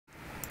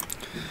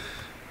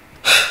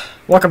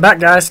Welcome back,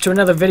 guys, to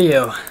another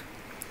video.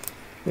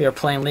 We are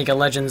playing League of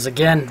Legends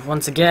again,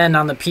 once again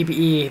on the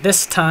PvE.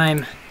 This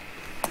time,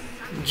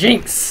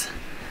 Jinx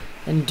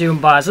and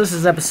Doombots. This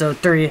is episode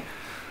 3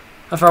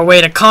 of our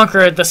way to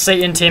conquer the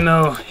Satan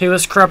Timu. He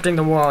was corrupting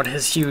the world,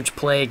 his huge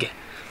plague.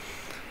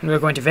 And we're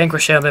going to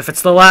vanquish him if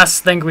it's the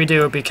last thing we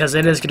do, because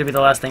it is going to be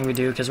the last thing we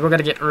do, because we're going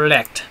to get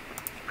wrecked.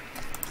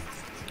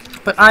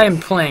 But I am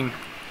playing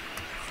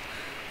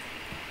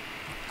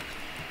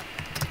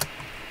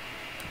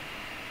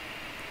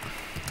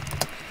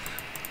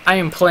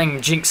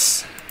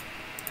Jinx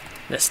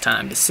this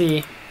time to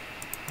see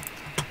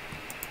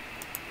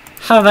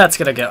how that's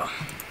gonna go.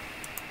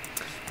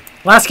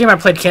 Last game I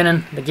played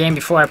Kennen, the game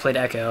before I played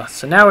Echo,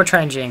 so now we're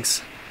trying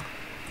Jinx.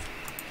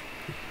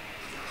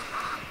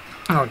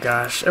 Oh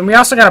gosh, and we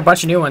also got a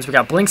bunch of new ones. We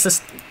got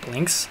Blinks.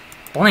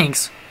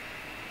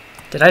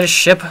 Did I just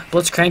ship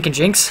Blitzcrank and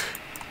Jinx?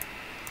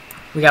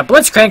 We got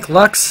Blitzcrank,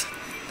 Lux,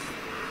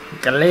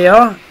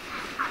 Galileo,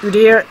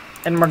 Udyr,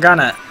 and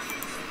Morgana.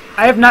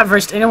 I have not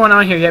versed anyone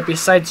on here yet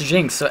besides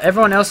Jinx, so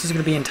everyone else is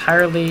going to be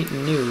entirely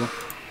new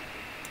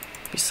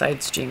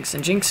besides Jinx.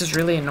 And Jinx is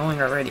really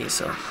annoying already,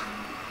 so...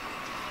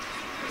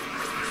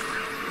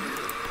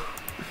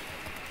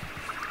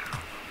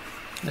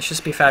 Let's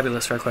just be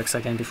fabulous for a quick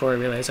second before we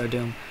realize our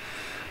doom.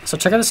 So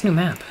check out this new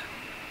map.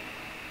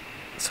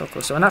 It's so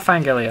cool. So we're not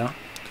fighting Galileo.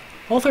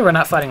 Hopefully we're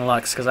not fighting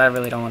Lux, because I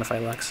really don't want to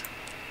fight Lux.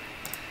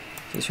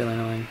 He's really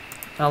annoying.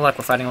 Oh look,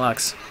 we're fighting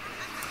Lux.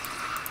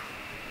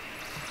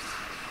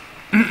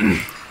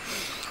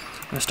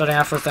 We're starting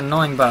off with an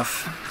annoying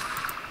buff.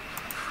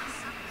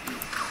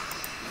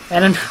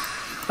 And then,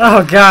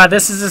 oh god,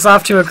 this is just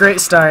off to a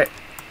great start.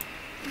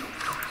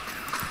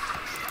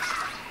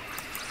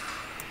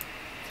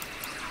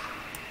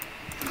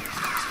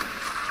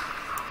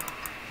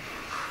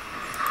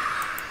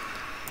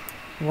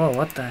 Whoa,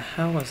 what the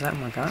hell was that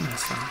Morgana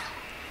thing?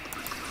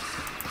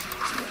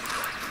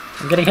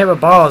 I'm getting hit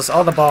with balls,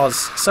 all the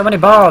balls. So many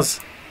balls!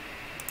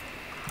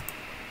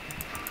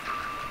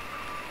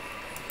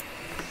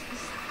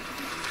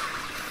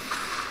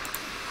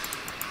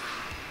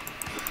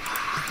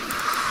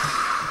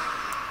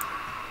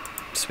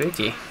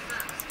 Spooky.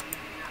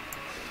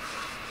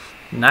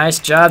 Nice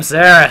job,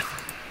 Zareth.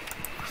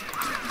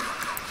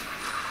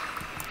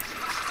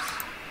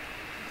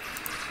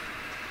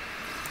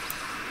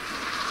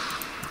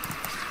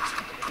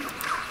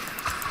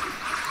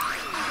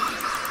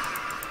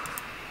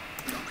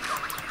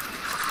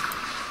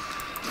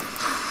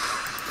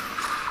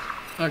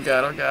 Oh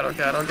god, oh god, oh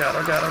god, oh god,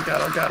 oh god, oh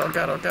god, oh god, oh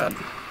god, oh god.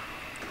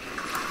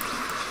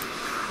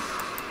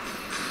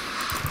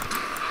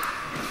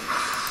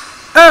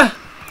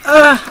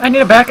 I need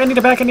a back, I need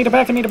a back, I need a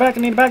back, I need a back, I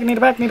need a back, I need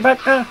a back, I need a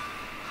back,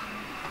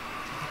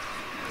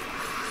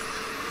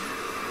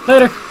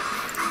 Later.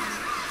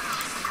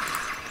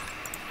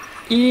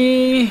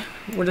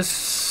 We're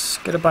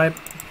just gonna buy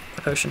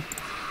a potion.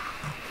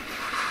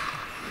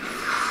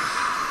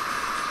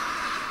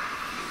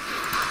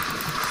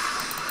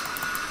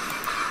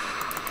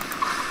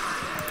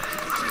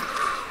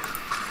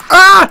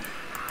 Ah!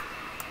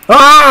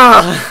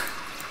 Ah!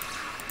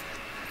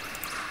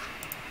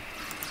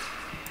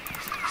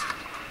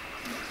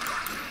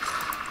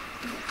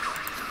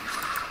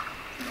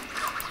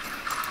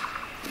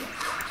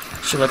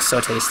 She looks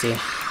so tasty.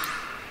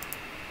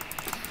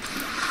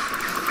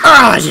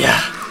 Ah,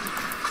 yeah!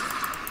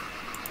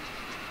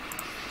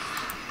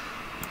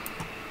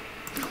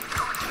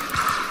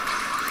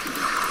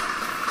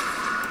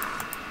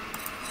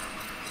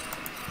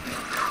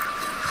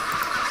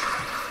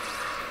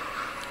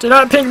 Do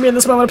not ping me in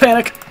this moment of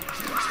panic.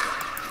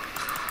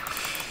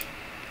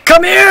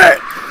 Come here!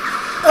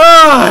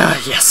 Ah,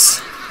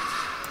 yes.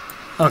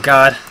 Oh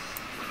god.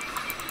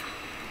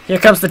 Here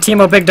comes the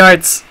Teemo Big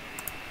Darts.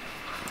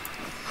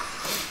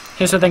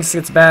 Here's where things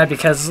gets bad,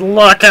 because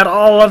look at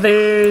all of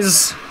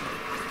these!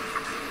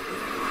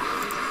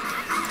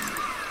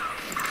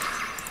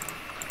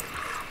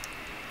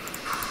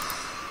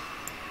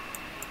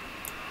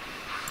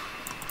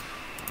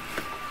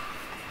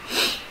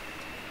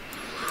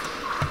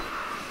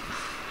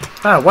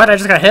 Oh, what? I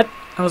just got hit?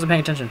 I wasn't paying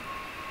attention.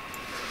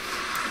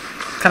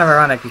 Kind of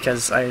ironic,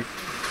 because I...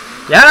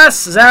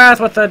 Yes!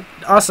 Zareth with the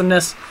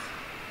awesomeness!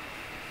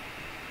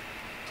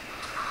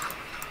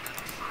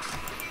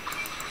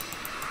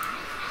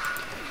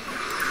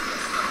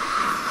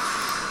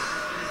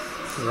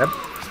 Yep.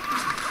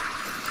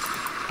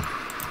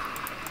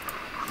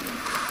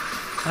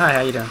 Hi,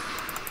 how you doing?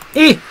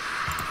 E!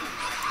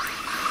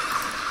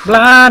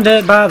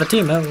 Blinded by the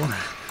Teemo.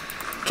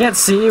 Can't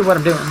see what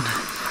I'm doing.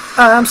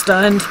 I'm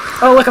stunned.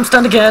 Oh, look, I'm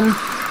stunned again.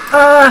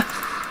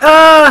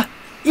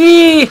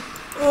 E!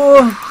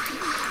 Oh.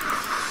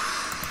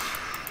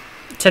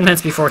 10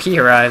 minutes before he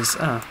arrives.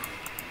 Oh.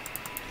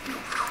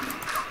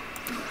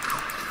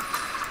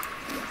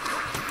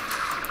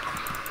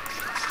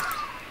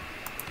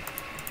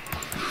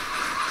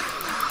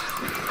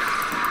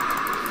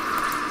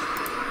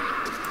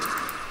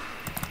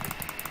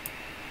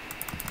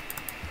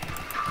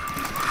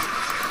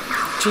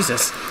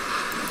 Jesus.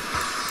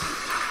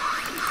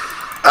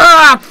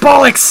 Ah,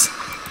 bollocks!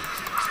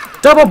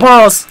 Double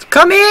balls!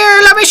 Come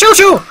here! Let me shoot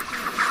you!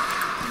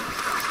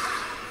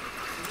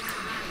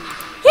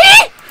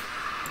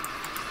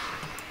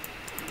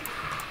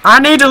 I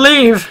need to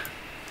leave.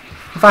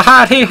 If I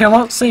hide here, he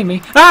won't see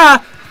me.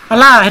 Ah! I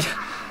lied.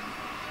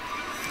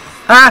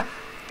 Ah!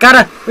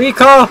 Gotta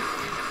recall.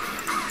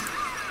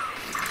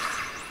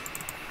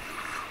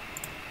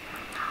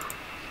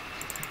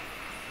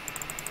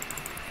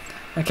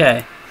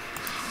 Okay.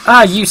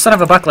 Ah, you son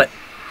of a bucklet.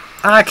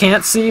 I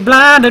can't see,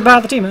 blinded by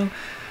the T-Mo.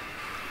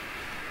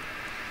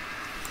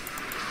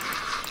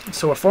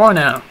 So we're 4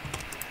 now.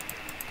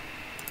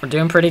 We're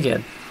doing pretty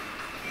good.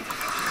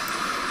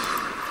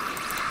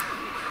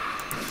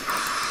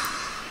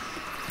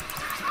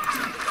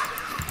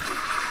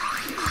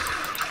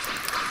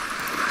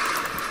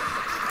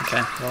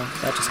 Okay, well,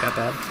 that just got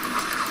bad.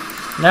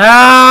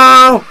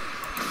 No!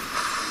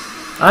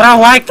 I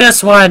don't like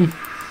this one!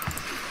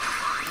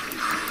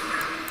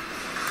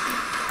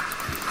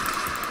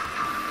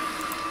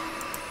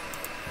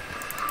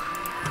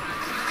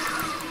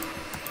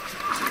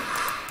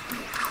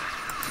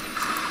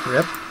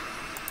 Rip.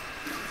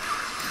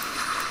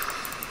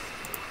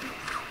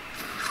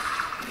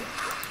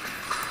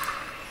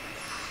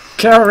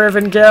 Go,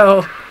 Riven,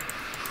 go!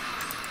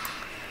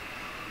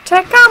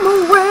 Take them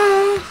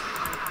away!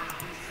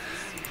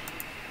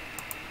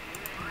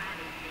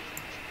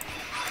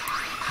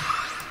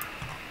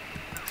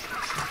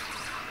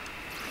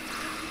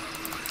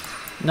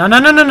 No, no,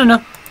 no, no, no,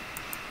 no.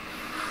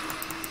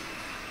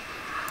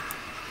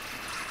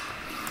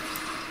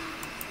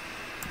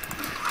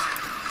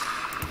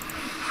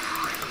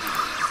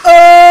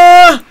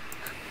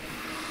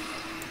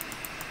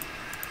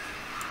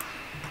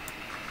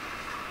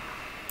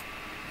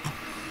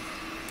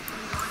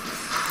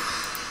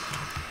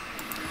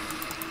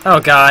 Oh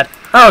god.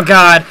 Oh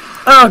god.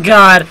 Oh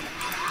god.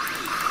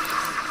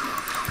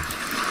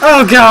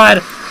 Oh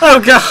god. Oh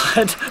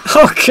god.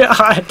 Oh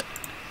god.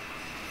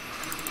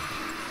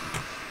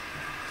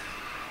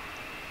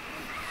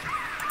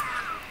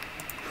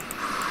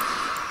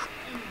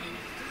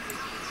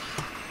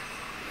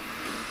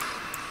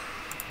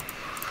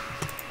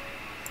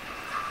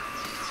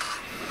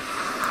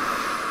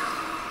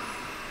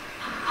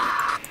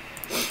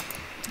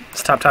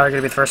 Is top tower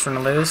gonna be the first one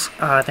to lose?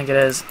 I think it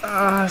is.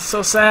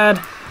 So sad.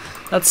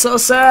 That's so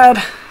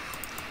sad.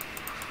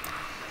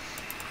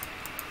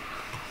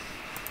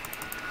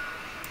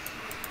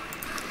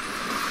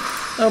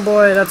 Oh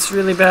boy, that's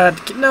really bad.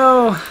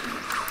 No!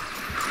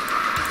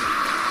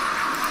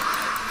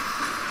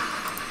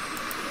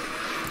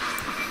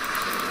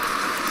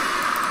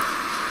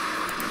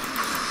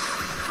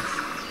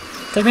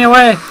 Take me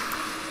away!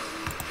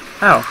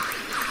 Oh.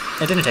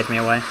 It didn't take me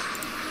away.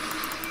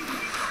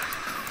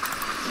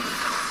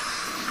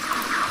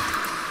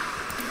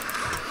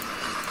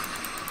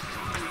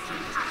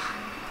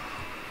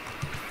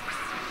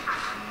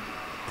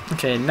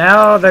 Okay,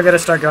 now they're gonna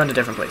start going to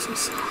different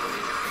places.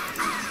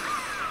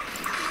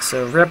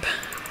 So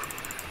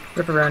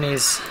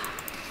Ripperonis.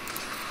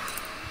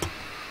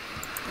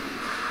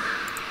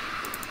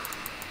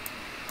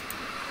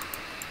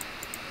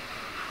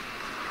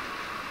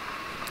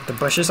 The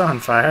bush is on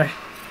fire.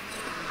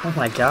 Oh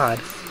my god.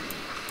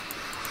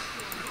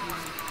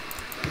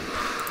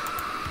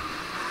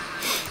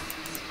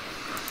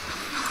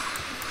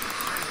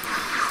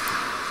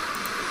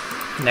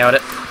 Nailed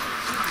it.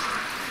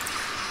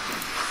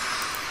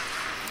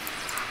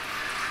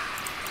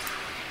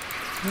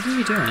 What are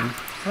you doing?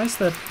 Why is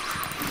the...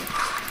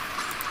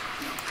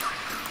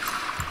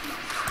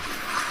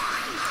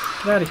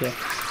 Get out of here.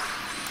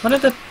 What are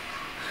the...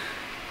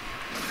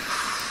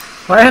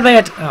 Why are they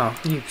at... Oh,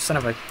 you son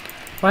of a...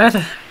 Why are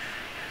the...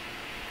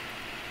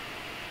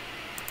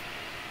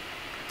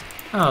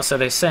 Oh, so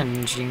they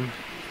send Jing.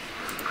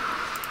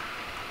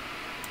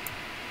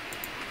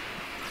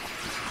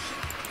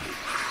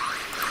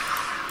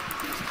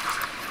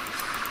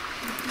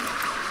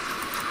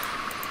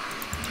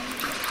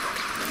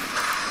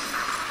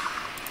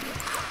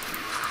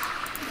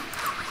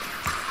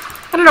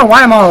 I don't know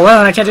why I'm all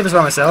alone. I can't do this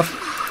by myself.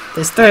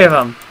 There's 3 of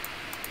them.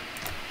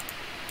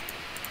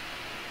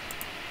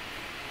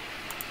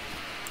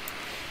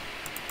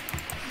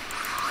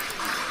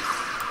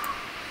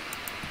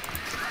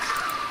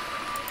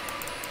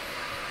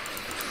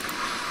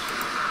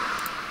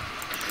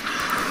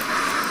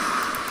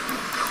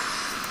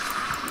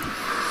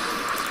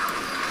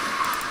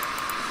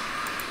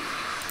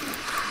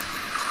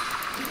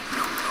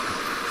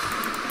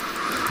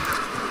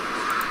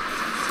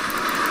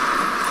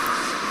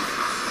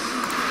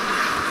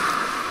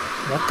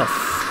 What the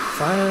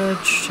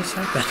fudge just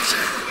happened?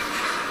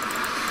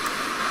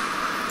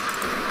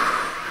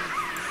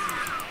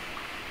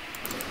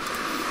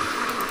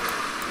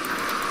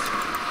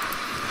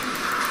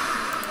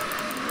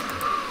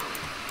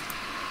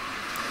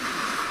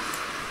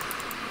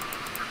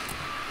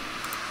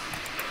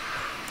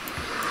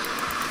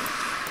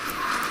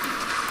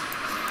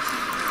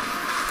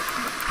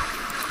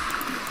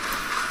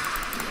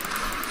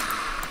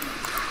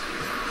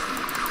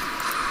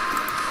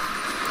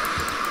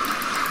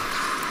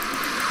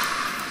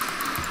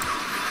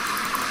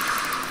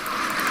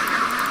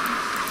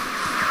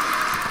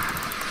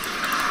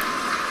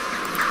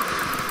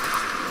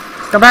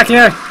 Come back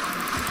here!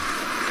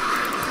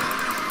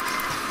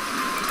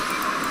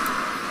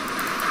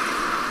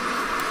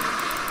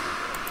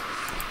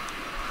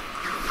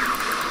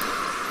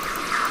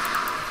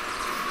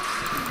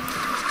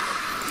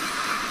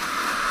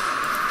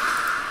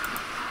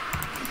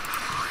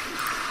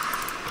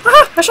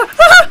 Ah! I shot!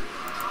 Ah!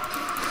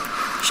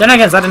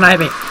 Shenanigans, that did not hit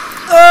me.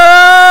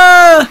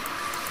 Ah!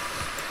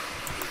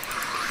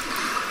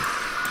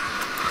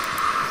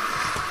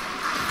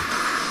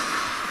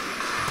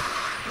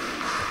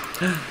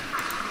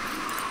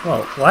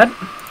 Whoa, what?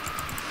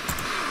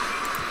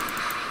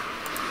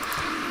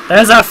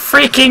 There's a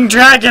freaking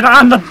dragon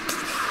on the...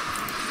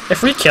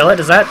 If we kill it,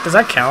 does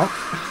that count?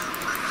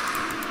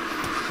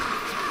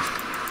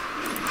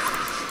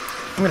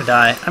 I'm gonna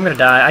die. I'm gonna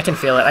die. I can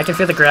feel it. I can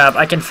feel the grab.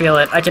 I can feel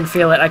it. I can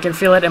feel it. I can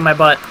feel it in my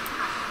butt.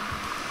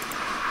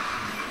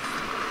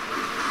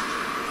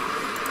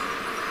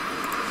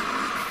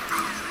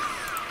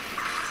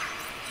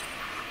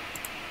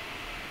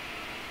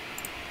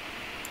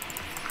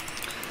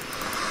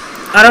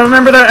 I don't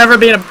remember there ever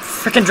being a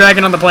freaking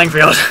dragon on the playing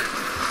field.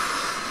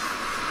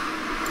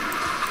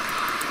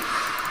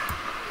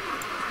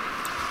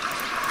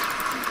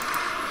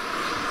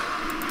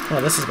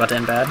 Oh, this is about to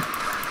end bad.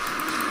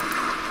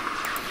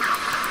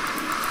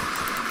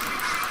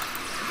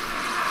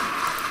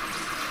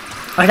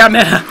 I got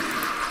mana.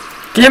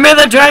 Give me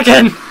the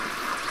dragon!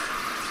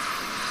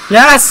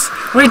 Yes!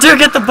 We do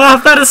get the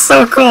buff! That is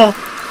so cool!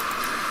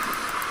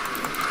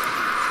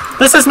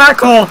 This is not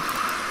cool!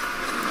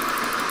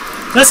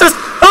 This is...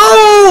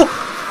 Oh!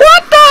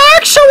 What the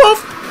actual...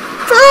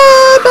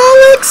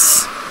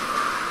 bollocks!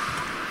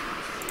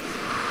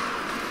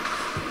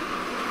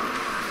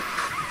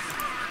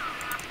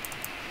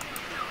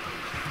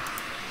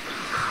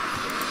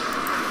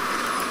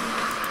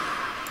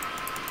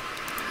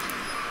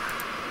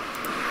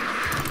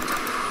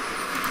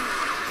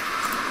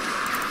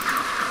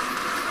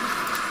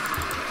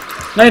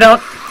 No, you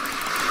don't.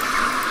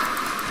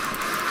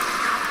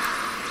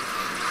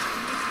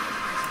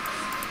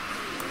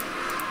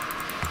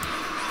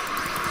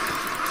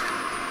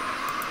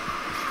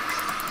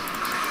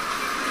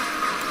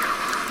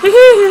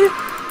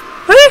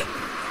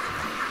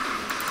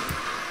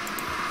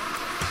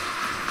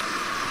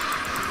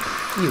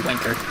 You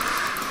wanker.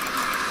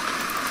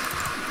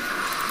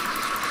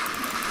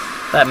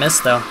 That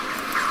missed, though.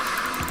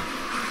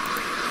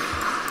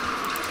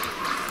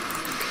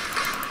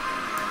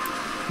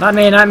 Not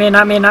me, not me,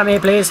 not me, not me,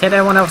 please. Hit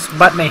anyone else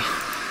but me.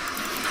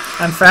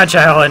 I'm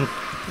fragile and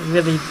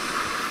really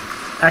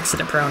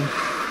accident prone.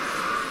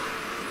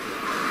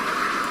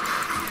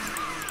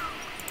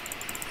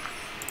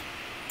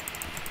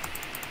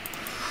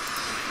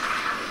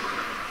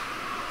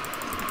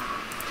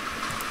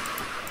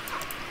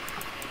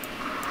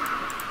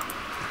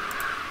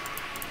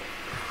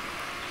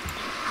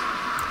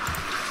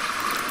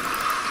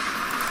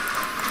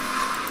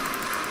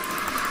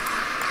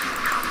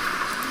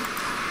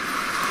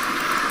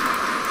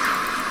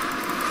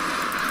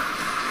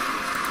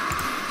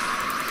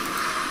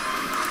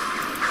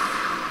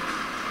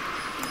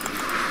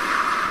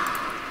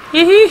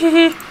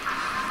 Hee.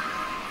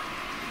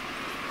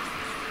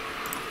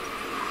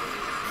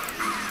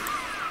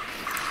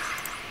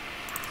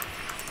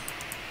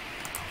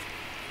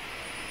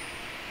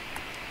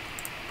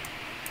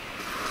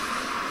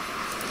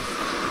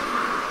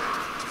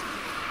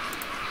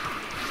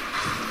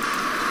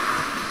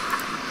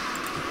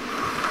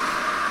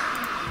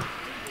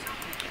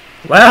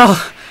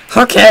 Well,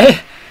 okay.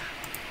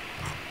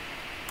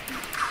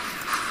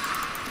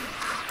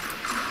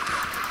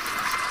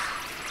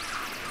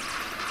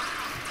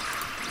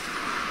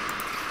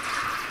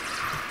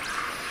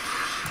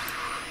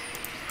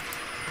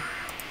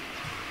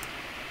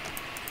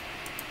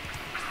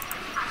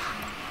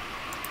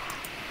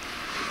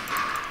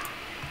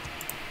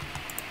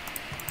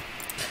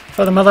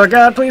 For the mother of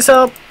God, please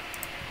help!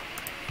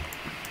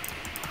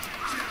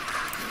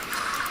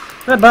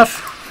 Red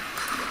buff.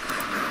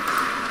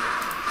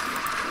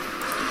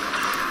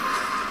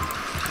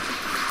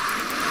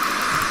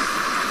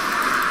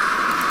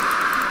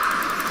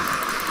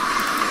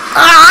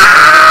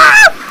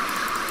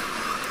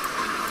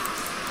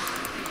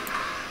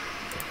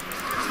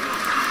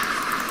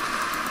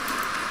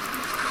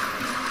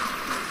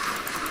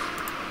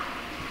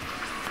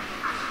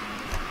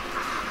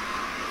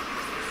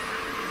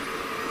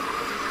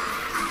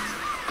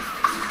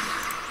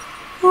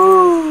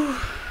 Woo.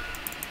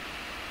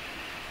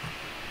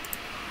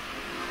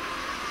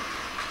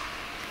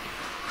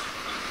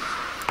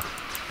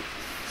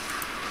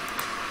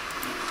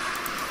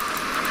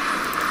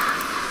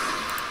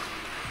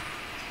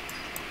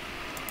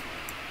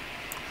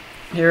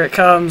 Here it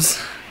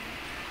comes.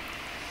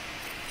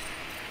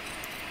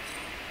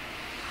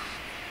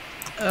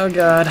 Oh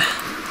God.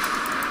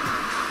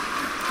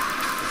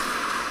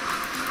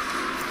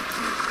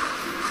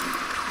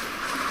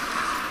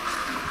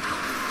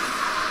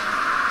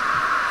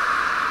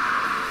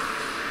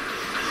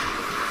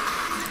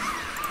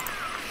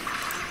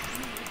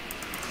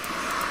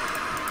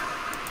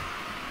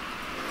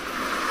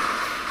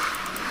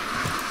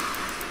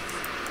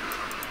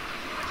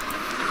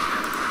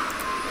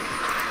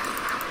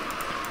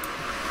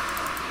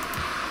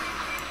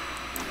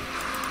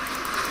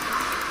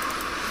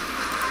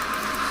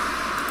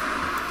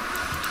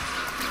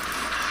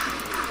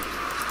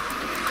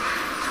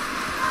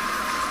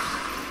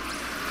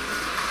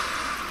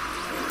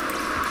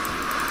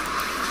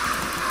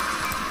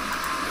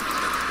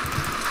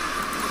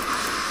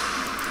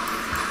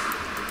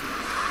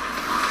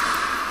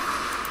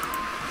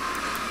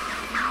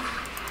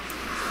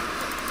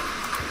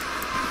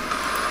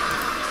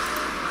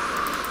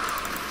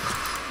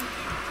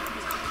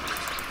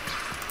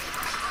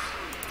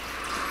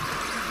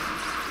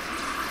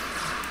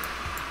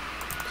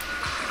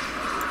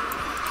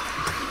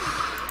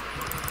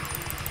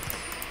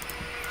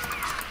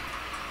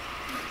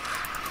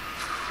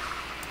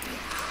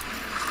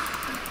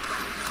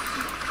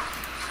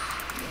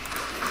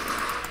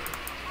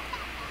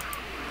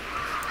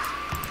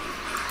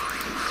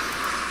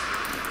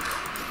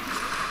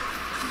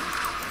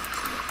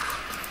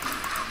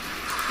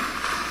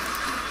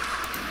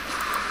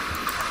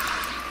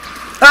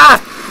 Ah!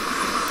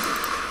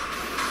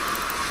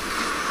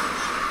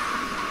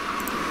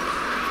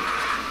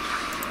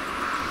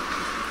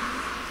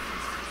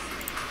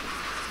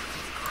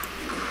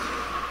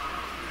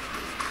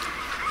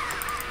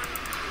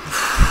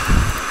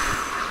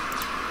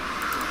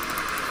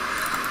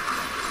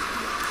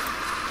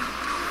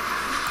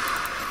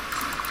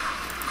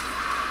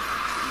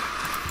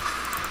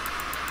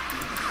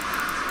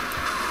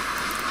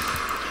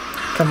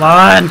 Come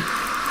on!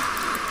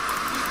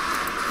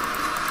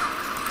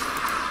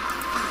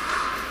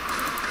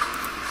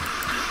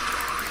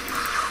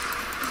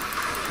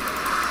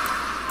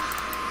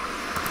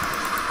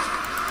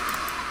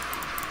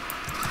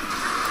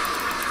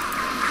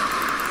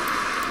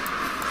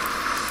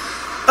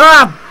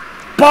 Ah!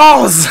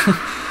 Balls!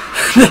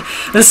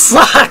 This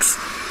sucks!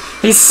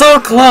 He's so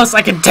close,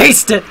 I can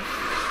taste it!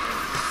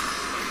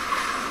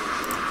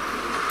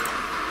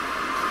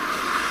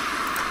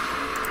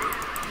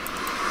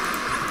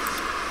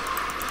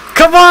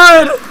 Come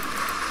on!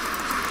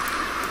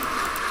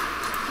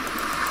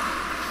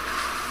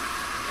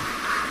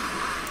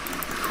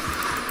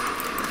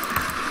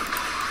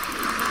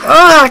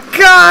 Oh,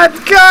 God,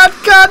 God,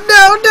 God,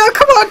 no, no,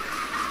 come on!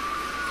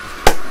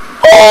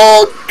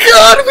 Oh,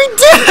 God, we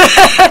did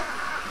it!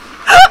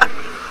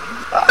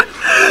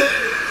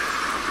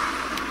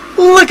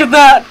 Look at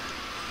that!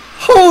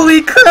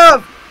 Holy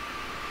crap!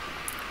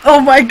 Oh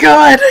my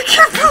God, I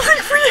can't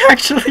believe we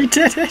actually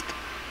did it!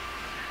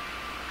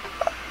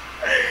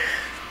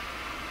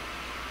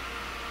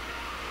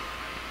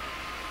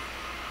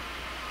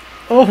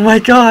 Oh my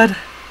God!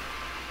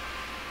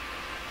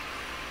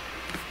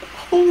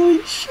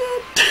 Holy shit!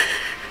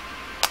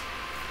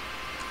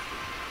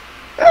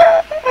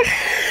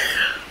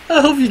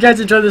 I hope you guys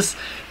enjoyed this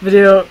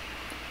video.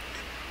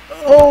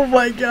 Oh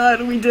my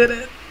God, we did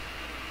it!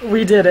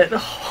 We did it!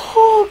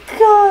 Oh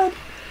God!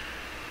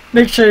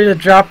 Make sure to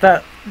drop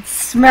that,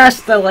 smash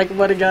that like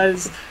button,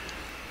 guys.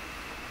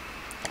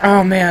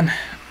 Oh man,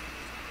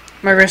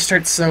 my wrist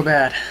hurts so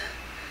bad.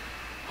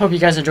 Hope you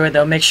guys enjoyed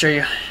though. Make sure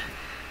you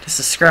to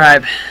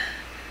subscribe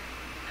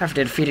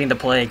after defeating the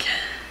plague.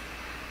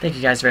 Thank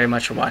you guys very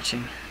much for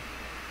watching,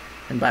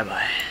 and bye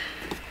bye.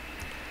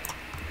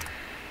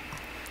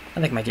 I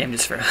think my game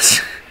just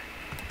froze.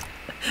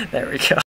 There we go.